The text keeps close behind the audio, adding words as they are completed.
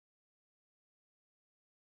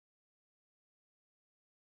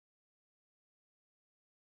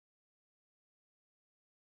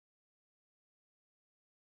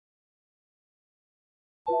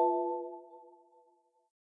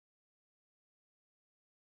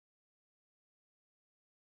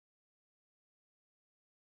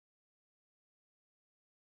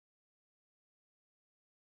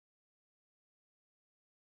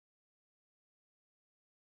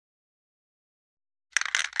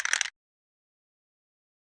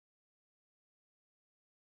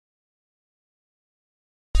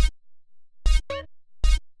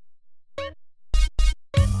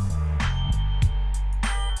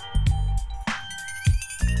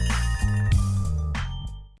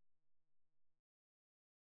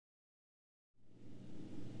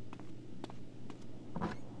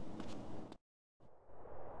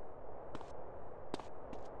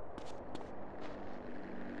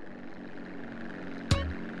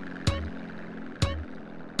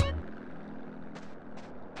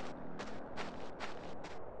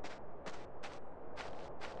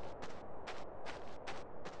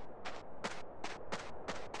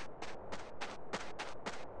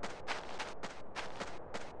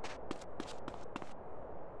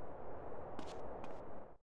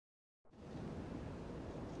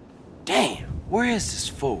Damn, where is this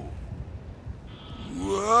fool?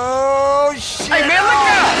 Whoa, shit! Hey, man,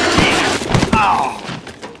 look out!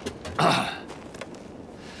 Oh.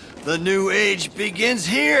 The new age begins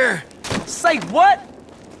here. Say what?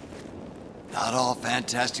 Not all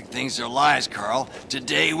fantastic things are lies, Carl.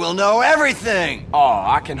 Today we'll know everything. Oh,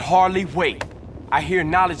 I can hardly wait. I hear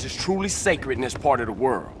knowledge is truly sacred in this part of the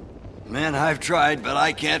world. Man, I've tried, but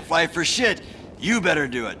I can't fight for shit. You better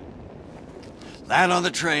do it. Land on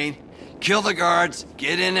the train, kill the guards,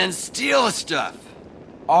 get in and steal the stuff.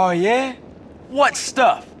 Oh, yeah? What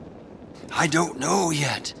stuff? I don't know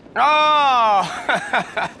yet.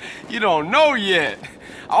 Oh, you don't know yet.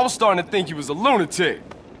 I was starting to think you was a lunatic.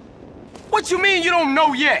 What you mean you don't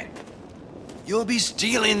know yet? You'll be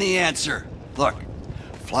stealing the answer. Look,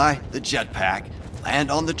 fly the jetpack,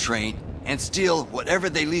 land on the train, and steal whatever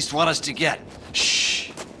they least want us to get.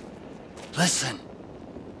 Shh. Listen.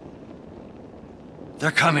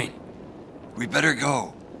 They're coming. We better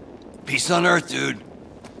go. Peace on Earth, dude.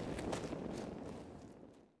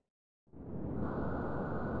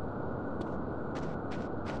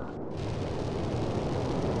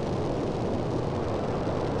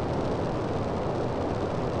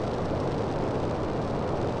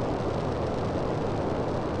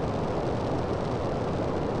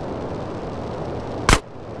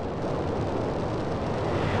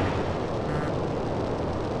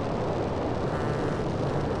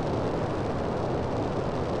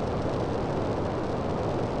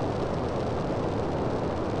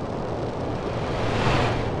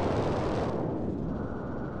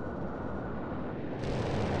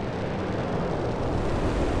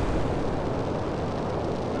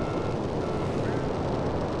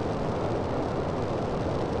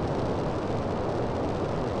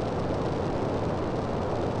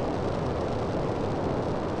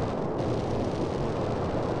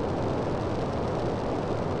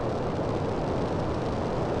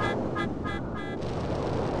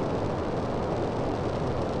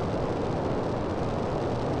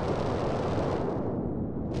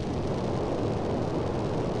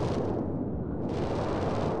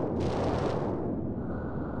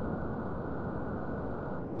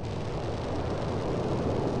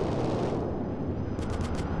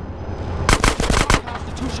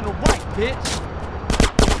 Constitutional right, bitch.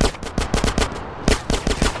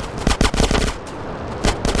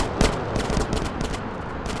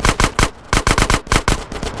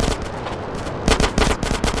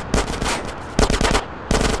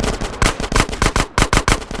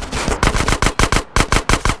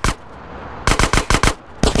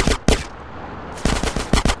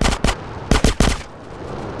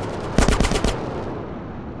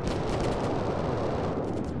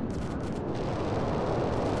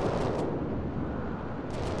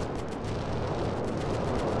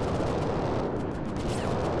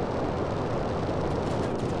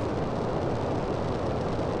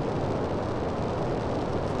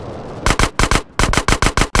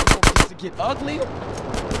 Get uglier?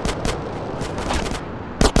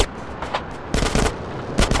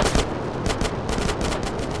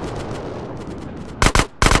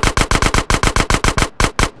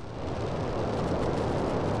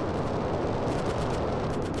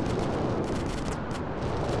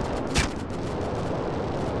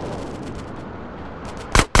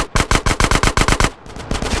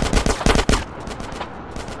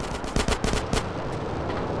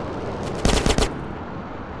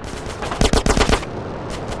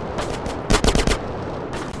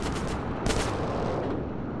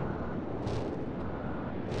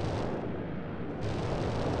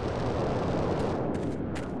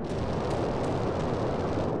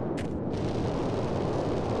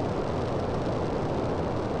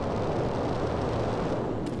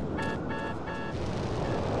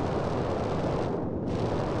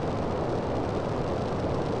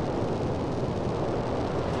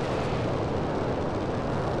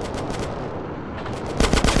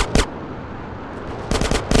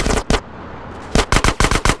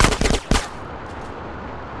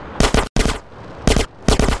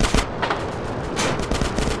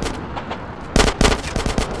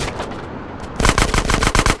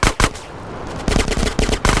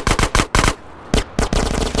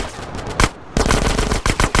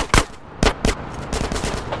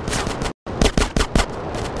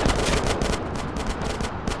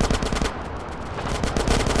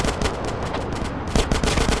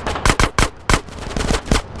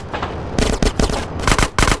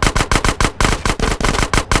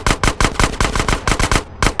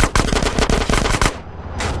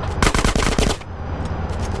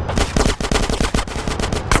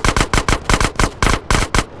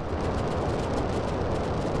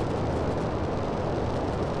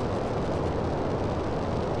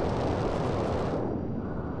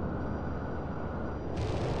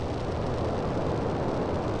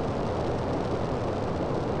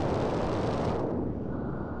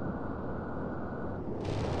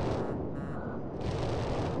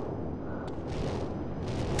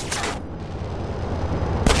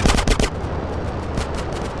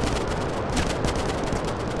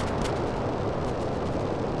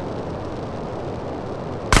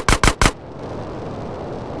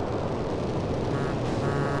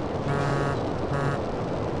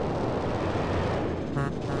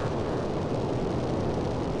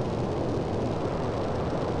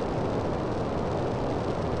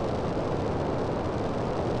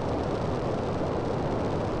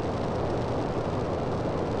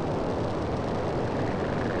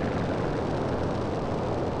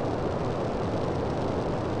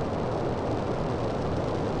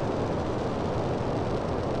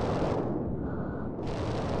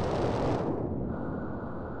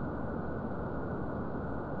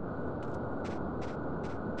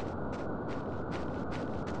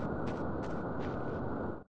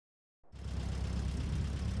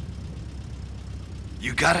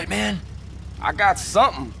 You got it, man? I got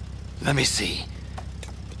something. Let me see.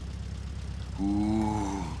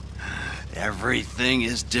 Ooh, everything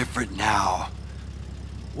is different now.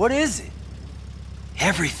 What is it?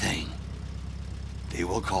 Everything. They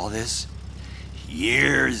will call this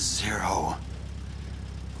Year Zero.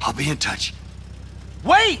 I'll be in touch.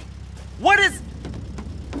 Wait! What is...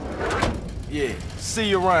 Yeah, see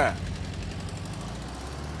you around.